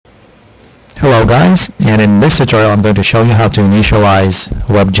Hello guys, and in this tutorial I'm going to show you how to initialize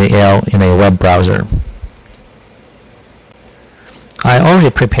WebGL in a web browser. I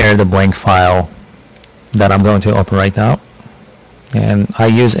already prepared a blank file that I'm going to open right now, and I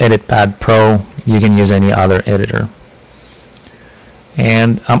use EditPad Pro. You can use any other editor.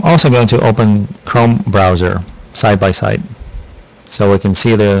 And I'm also going to open Chrome browser side by side so we can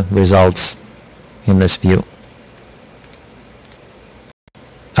see the results in this view.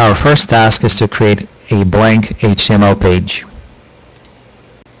 Our first task is to create a blank HTML page.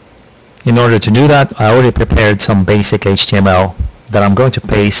 In order to do that, I already prepared some basic HTML that I'm going to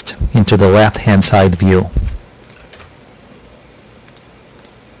paste into the left-hand side view.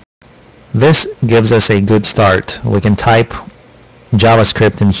 This gives us a good start. We can type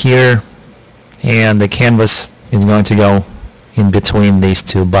JavaScript in here, and the canvas is going to go in between these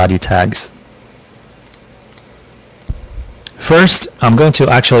two body tags. First, I'm going to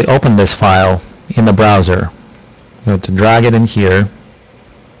actually open this file in the browser. I'm going to drag it in here,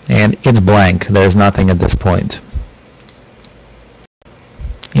 and it's blank. There's nothing at this point.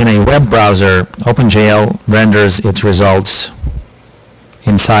 In a web browser, OpenGL renders its results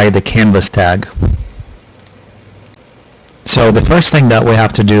inside the canvas tag. So the first thing that we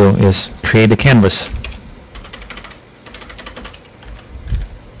have to do is create a canvas.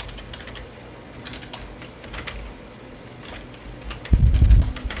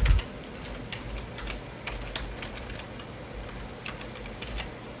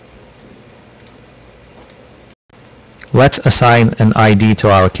 Let's assign an ID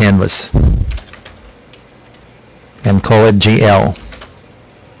to our canvas and call it GL.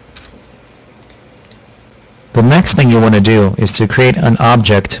 The next thing you want to do is to create an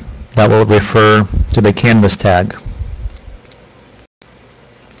object that will refer to the canvas tag.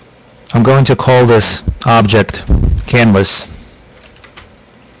 I'm going to call this object canvas,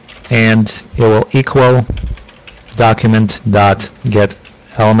 and it will equal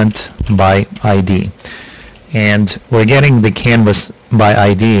document.getElementById. And we're getting the canvas by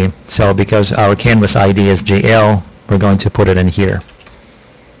ID, so because our canvas ID is GL, we're going to put it in here.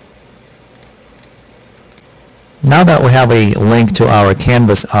 Now that we have a link to our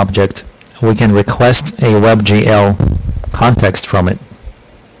canvas object, we can request a WebGL context from it.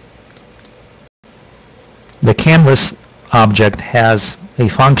 The canvas object has a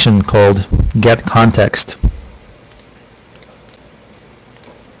function called getContext.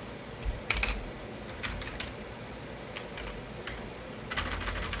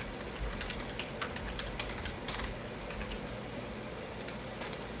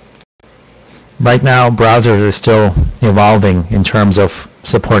 Right now, browsers are still evolving in terms of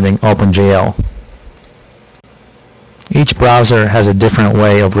supporting OpenGL. Each browser has a different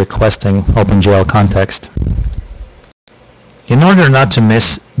way of requesting OpenGL context. In order not to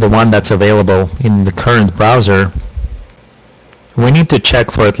miss the one that's available in the current browser, we need to check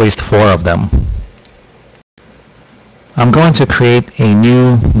for at least 4 of them. I'm going to create a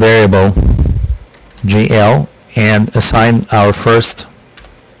new variable, GL, and assign our first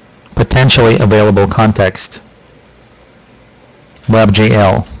potentially available context,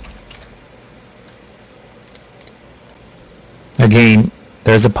 WebGL. Again,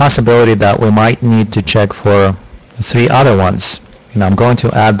 there's a possibility that we might need to check for 3 other ones, and I'm going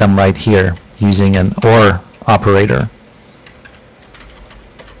to add them right here using an OR operator.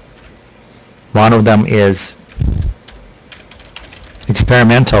 One of them is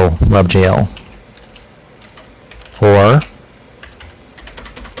experimental WebGL, or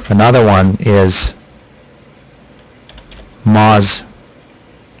another one is Moz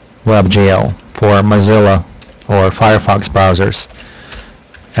WebGL for Mozilla or Firefox browsers.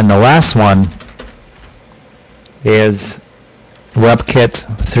 And the last one is WebKit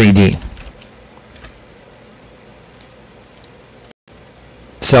 3D.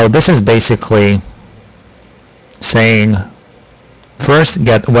 So this is basically saying, first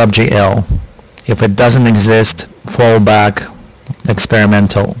get WebGL. If it doesn't exist, fall back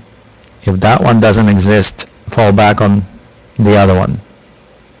experimental. If that one doesn't exist, fall back on the other one.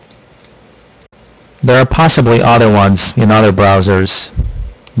 There are possibly other ones in other browsers,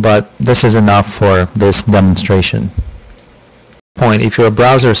 but this is enough for this demonstration. If your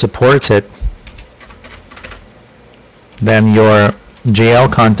browser supports it, then your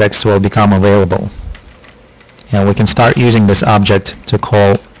GL context will become available, and we can start using this object to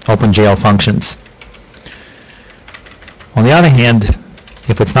call OpenGL functions. On the other hand,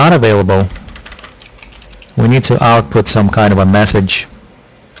 if it's not available, we need to output some kind of a message,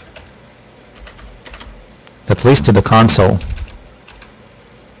 at least to the console,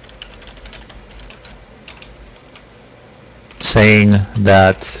 saying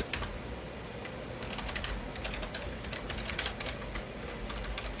that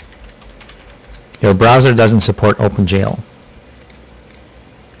your browser doesn't support OpenGL.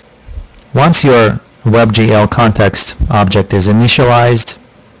 Once your WebGL context object is initialized,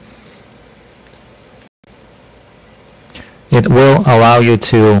 it will allow you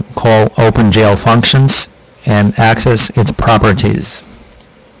to call OpenGL functions and access its properties.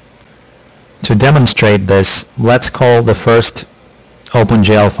 To demonstrate this, let's call the first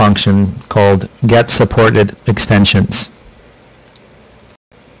OpenGL function called getSupportedExtensions.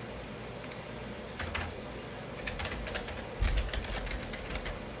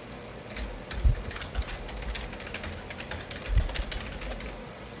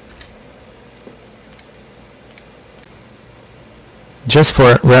 Just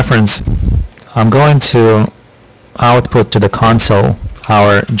for reference, I'm going to output to the console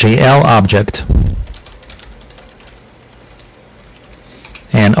our GL object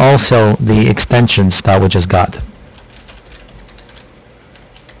and also the extensions that we just got.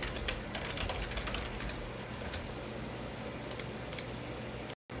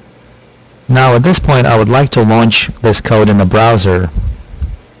 Now at this point I would like to launch this code in the browser,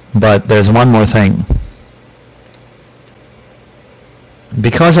 but there's one more thing.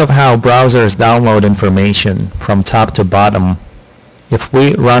 Because of how browsers download information from top to bottom, if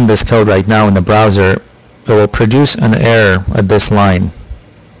we run this code right now in the browser, it will produce an error at this line.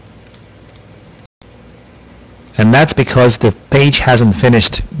 And that's because the page hasn't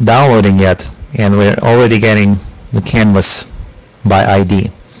finished downloading yet, and we're already getting the canvas by ID.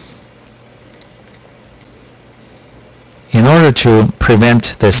 In order to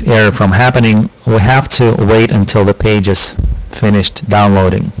prevent this error from happening, we have to wait until the page is finished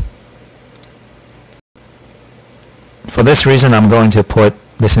downloading. For this reason, I'm going to put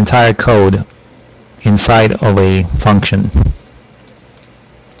this entire code inside of a function.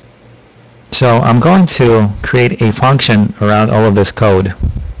 So I'm going to create a function around all of this code.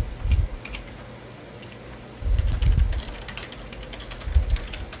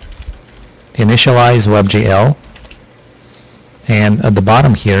 Initialize WebGL, and at the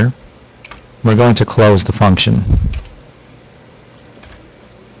bottom here, we're going to close the function.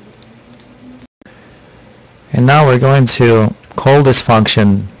 And now we're going to call this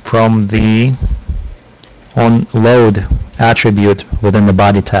function from the onLoad attribute within the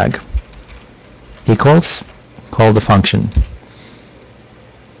body tag. Equals, call the function.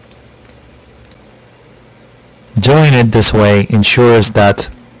 Doing it this way ensures that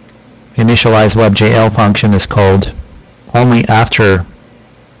Initialize WebGL function is called only after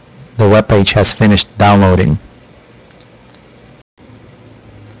the web page has finished downloading.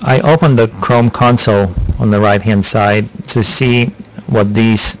 I opened the Chrome console on the right hand side to see what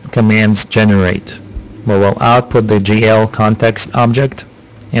these commands generate. We will output the GL context object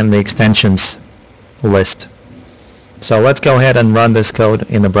and the extensions list. So let's go ahead and run this code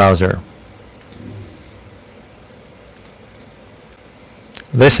in the browser.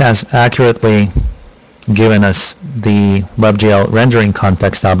 This has accurately given us the WebGL rendering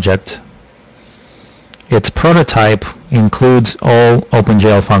context object. Its prototype includes all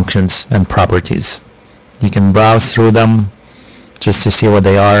OpenGL functions and properties. You can browse through them just to see what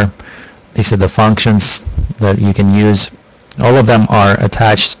they are. These are the functions that you can use. All of them are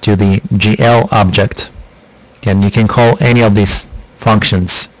attached to the GL object. And you can call any of these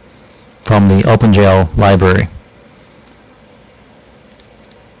functions from the OpenGL library.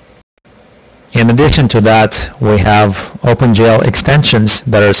 In addition to that, we have OpenGL extensions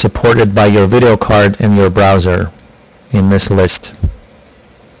that are supported by your video card in your browser in this list.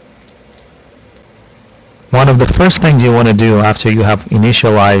 One of the first things you want to do after you have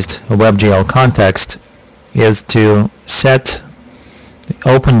initialized a WebGL context is to set the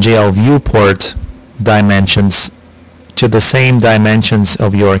OpenGL viewport dimensions to the same dimensions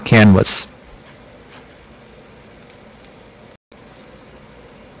of your canvas.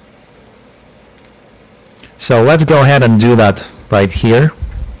 So let's go ahead and do that right here.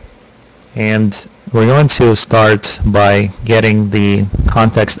 And we're going to start by getting the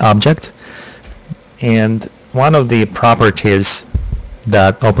context object. And one of the properties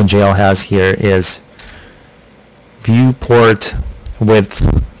that OpenGL has here is viewport width.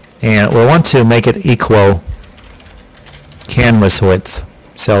 And we want to make it equal canvas width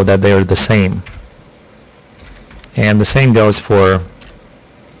so that they're the same. And the same goes for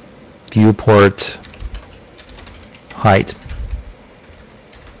viewport height.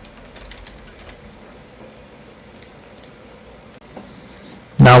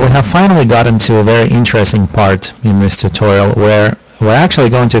 Now we have finally gotten to a very interesting part in this tutorial where we're actually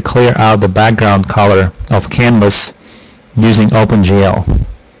going to clear out the background color of canvas using OpenGL.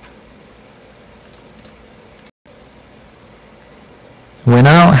 We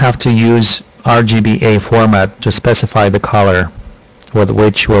now have to use RGBA format to specify the color with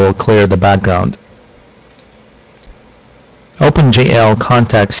which we will clear the background. OpenGL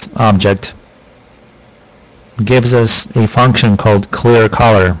context object gives us a function called clear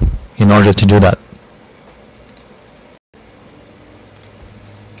color in order to do that.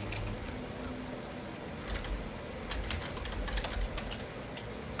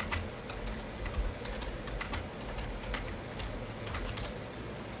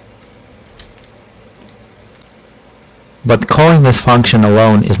 But calling this function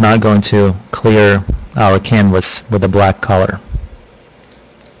alone is not going to clear our canvas with a black color.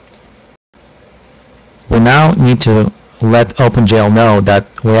 We now need to let OpenGL know that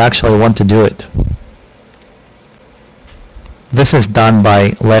we actually want to do it. This is done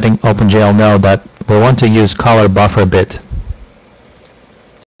by letting OpenGL know that we want to use color buffer bit.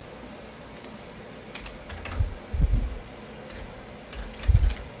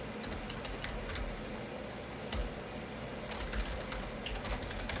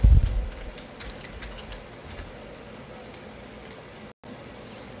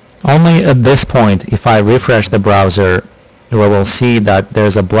 Only at this point, if I refresh the browser, we will see that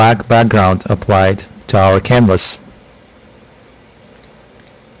there's a black background applied to our canvas.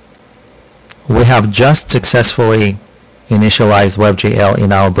 We have just successfully initialized WebGL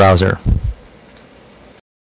in our browser.